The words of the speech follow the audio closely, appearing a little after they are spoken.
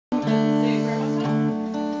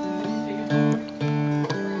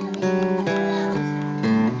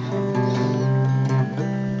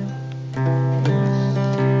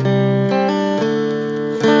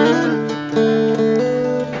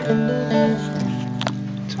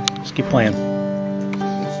keep playing.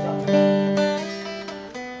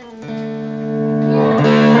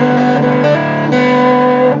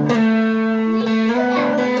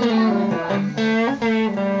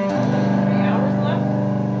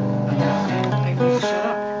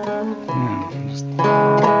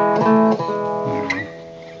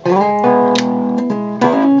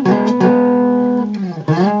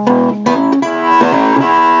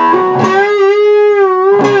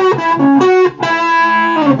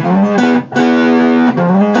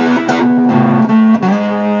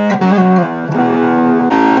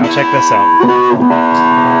 Check this out.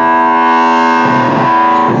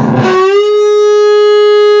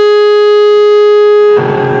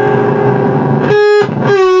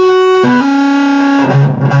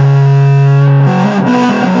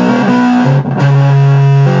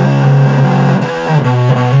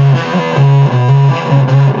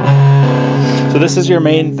 So this is your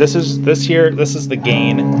main, this is the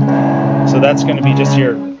gain. So that's going to be just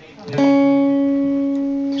your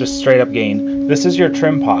straight up gain. This is your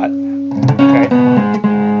trim pot, okay?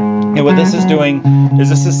 And what this is doing is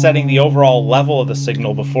this is setting the overall level of the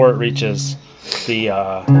signal before it reaches the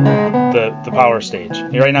power stage.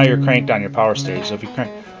 Right now you're cranked on your power stage, so if you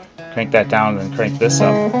crank that down and then crank this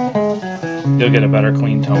up, you'll get a better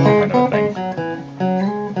clean tone kind of a thing.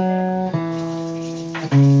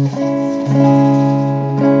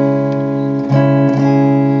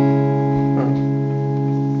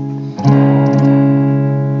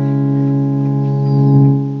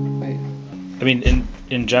 I mean,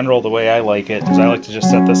 in general, the way I like it is I like to just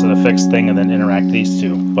set this at a fixed thing and then interact these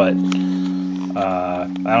two. But I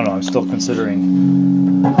don't know. I'm still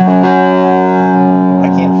considering. I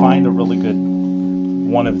can't find a really good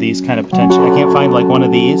one of these kind of potential. I can't find like one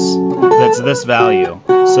of these that's this value.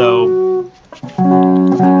 So I don't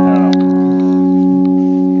know.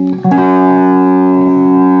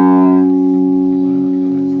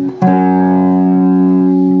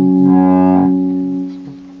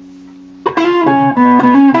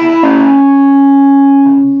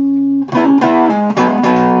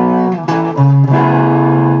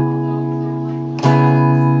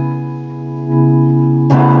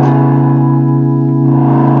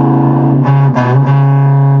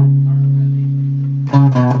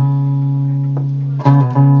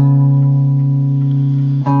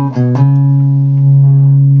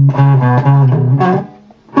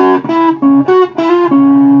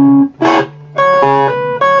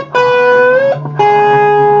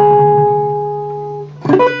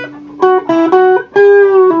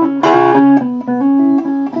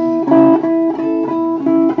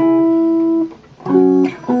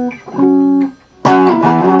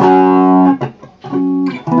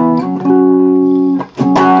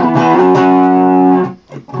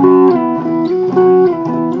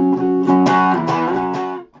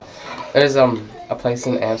 There's a place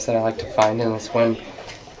in amps that I like to find, and it's when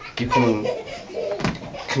you can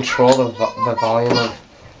control the volume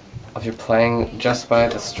of your playing just by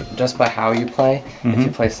how you play. Mm-hmm. If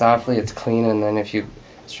you play softly, it's clean, and then if you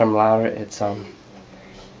strum louder, it's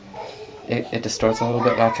it distorts a little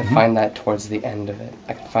bit. And I can find that towards the end of it.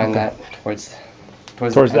 I can find that towards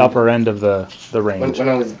the upper end of the range. When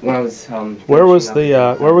I was where was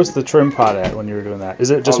the trim pot at when you were doing that? Is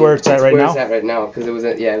it just where it's at right now? It's at right now, because it was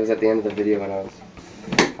at the end of the video when I was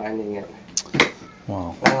finding it.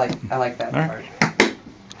 Wow. I like that part.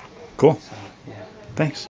 Cool. So, yeah. Thanks.